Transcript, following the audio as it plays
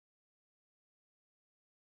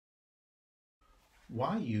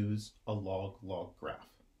Why use a log-log graph?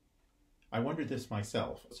 I wondered this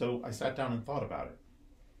myself, so I sat down and thought about it.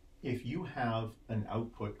 If you have an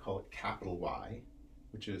output, call it capital Y,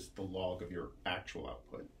 which is the log of your actual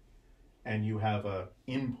output, and you have an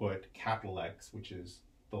input, capital X, which is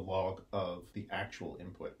the log of the actual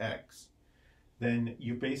input X, then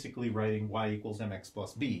you're basically writing y equals mx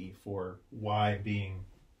plus b for y being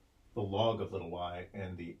the log of little y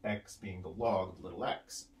and the x being the log of little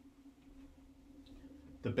x.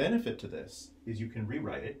 The benefit to this is you can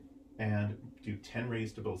rewrite it and do 10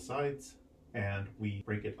 raised to both sides, and we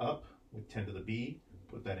break it up with 10 to the b,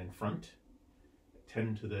 put that in front.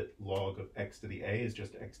 10 to the log of x to the a is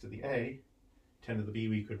just x to the a. 10 to the b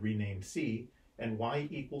we could rename c, and y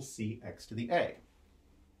equals c x to the a.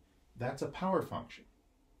 That's a power function.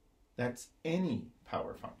 That's any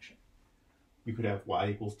power function. You could have y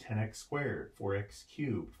equals 10x squared, 4x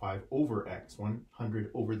cubed, 5 over x,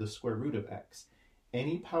 100 over the square root of x.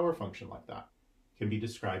 Any power function like that can be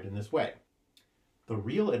described in this way. The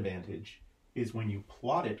real advantage is when you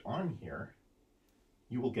plot it on here,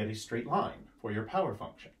 you will get a straight line for your power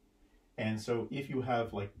function. And so if you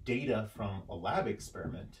have like data from a lab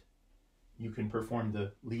experiment, you can perform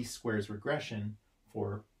the least squares regression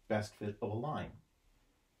for best fit of a line.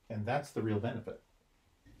 And that's the real benefit.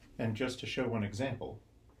 And just to show one example,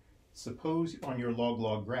 suppose on your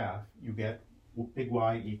log-log graph you get big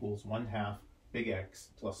Y equals 1/2 big X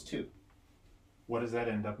plus 2. What does that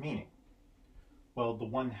end up meaning? Well, the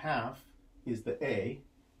 1/2 is the A,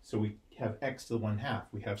 so we have x to the 1/2.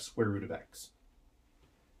 We have square root of x.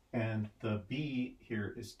 And the b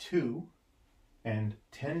here is 2, and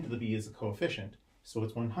 10 to the b is a coefficient, so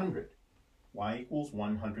it's 100. Y equals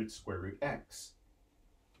 100 square root x.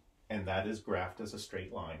 And that is graphed as a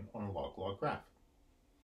straight line on a log-log graph.